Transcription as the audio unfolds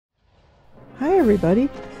Hi everybody,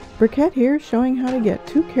 Brickette here showing how to get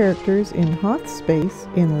 2 characters in Hoth Space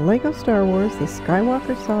in LEGO Star Wars The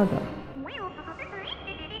Skywalker Saga.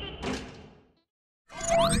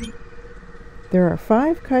 There are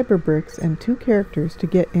 5 Kyber bricks and 2 characters to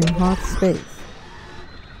get in Hoth Space.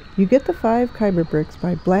 You get the 5 Kyber bricks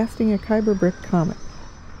by blasting a Kyber brick comet.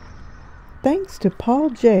 Thanks to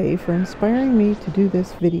Paul J for inspiring me to do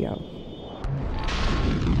this video.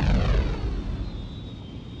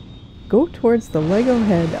 Go towards the Lego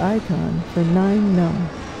head icon for Nunb.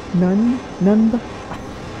 Nunb.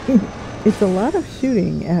 It's a lot of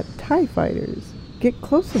shooting at TIE fighters. Get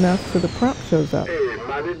close enough so the prompt shows up.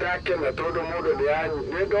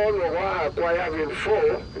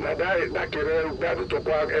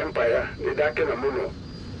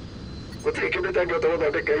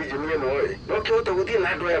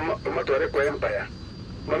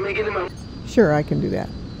 Sure, I can do that.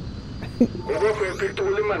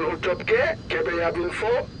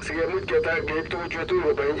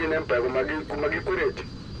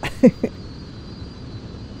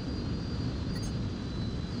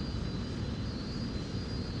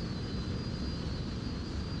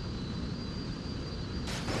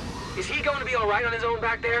 Is he going to be all right on his own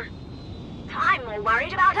back there? I'm more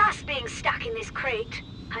worried about us being stuck in this crate.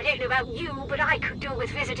 I don't know about you, but I could do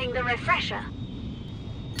with visiting the refresher.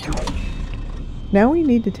 Now we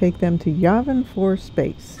need to take them to Yavin 4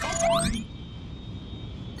 space.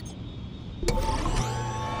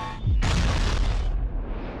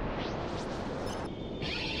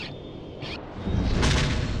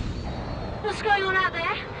 What's going on out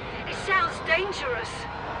there? It sounds dangerous.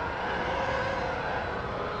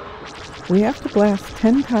 We have to blast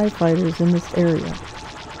 10 TIE fighters in this area.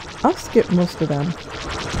 I'll skip most of them.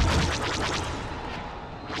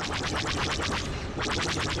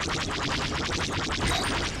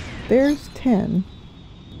 There's 10.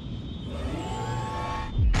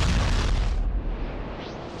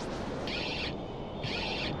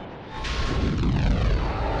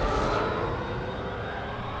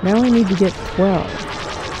 Now we need to get 12.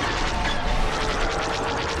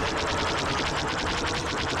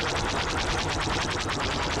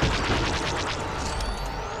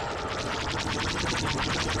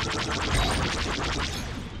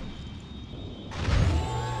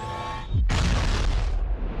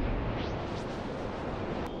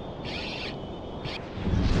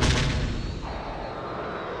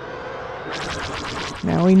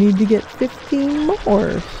 Now we need to get 15 more.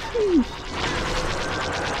 Sheesh.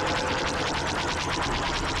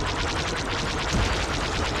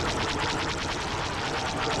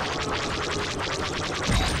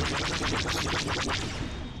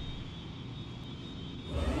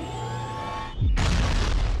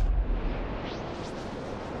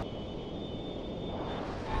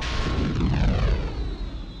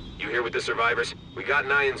 You here with the survivors? We got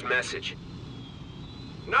Nien's message.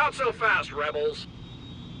 Not so fast, rebels.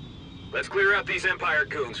 Let's clear out these Empire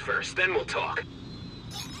goons first, then we'll talk.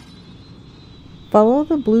 Follow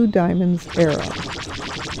the blue diamond's arrow.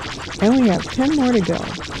 And we have 10 more to go.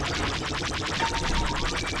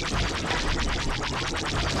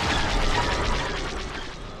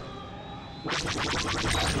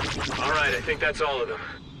 Alright, I think that's all of them.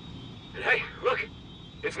 And hey, look!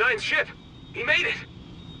 It's Nien's ship! He made it!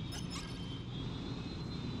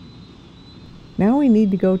 Now we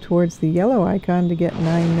need to go towards the yellow icon to get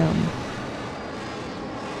Nunb.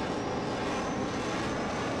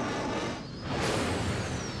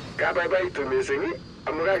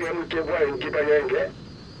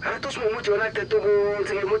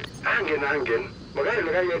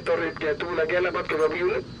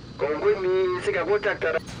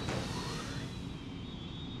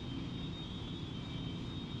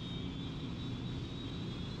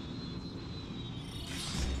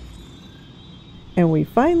 And we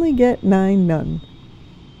finally get Nunb.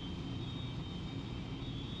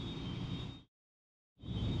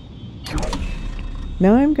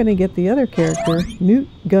 Now I'm going to get the other character, Nute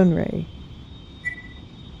Gunray.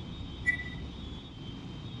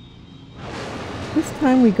 This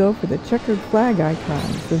time we go for the checkered flag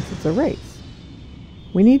icon since it's a race.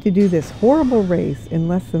 We need to do this horrible race in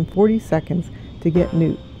less than 40 seconds to get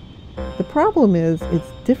Nute. The problem is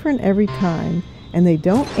it's different every time, and they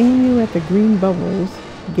don't aim you at the green bubbles,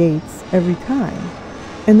 gates, every time.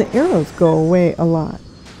 And the arrows go away a lot.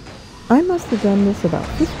 I must have done this about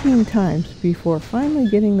 15 times before finally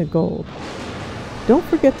getting the gold. Don't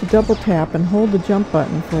forget to double tap and hold the jump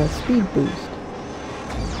button for a speed boost.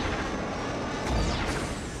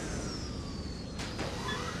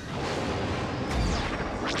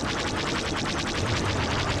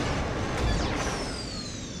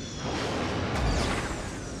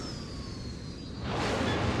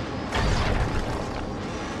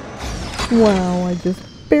 Wow, I just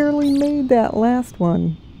barely made that last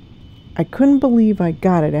one. I couldn't believe I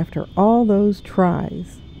got it after all those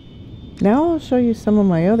tries. Now I'll show you some of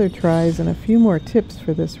my other tries and a few more tips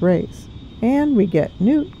for this race. And we get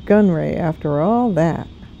Nute Gunray after all that.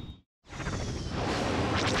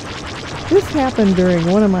 This happened during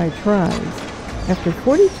one of my tries, after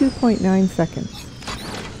 42.9 seconds.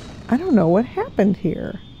 I don't know what happened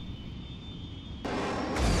here.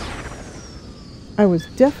 I was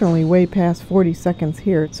definitely way past 40 seconds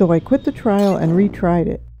here, so I quit the trial and retried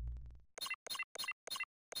it.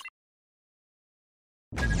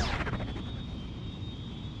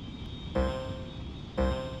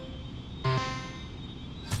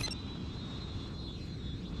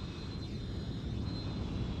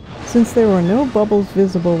 Since there were no bubbles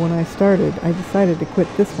visible when I started, I decided to quit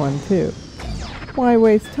this one too. Why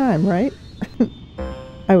waste time, right?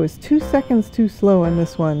 I was 2 seconds too slow in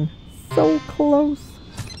this one. So close.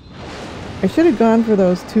 I should have gone for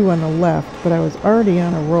those two on the left, but I was already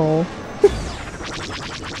on a roll.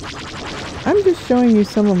 I'm just showing you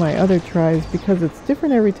some of my other tries because it's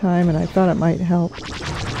different every time and I thought it might help.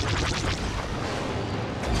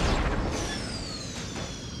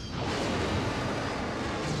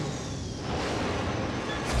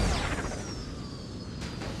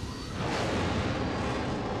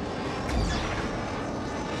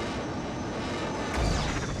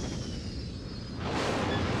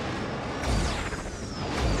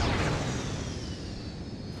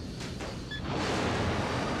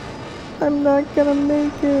 I'm not gonna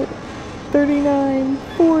make it. 39,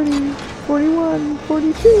 40, 41,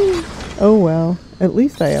 42. Oh well, at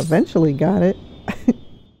least I eventually got it.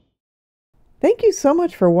 Thank you so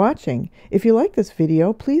much for watching. If you like this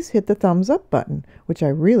video, please hit the thumbs up button, which I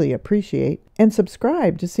really appreciate, and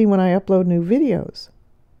subscribe to see when I upload new videos.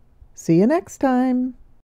 See you next time.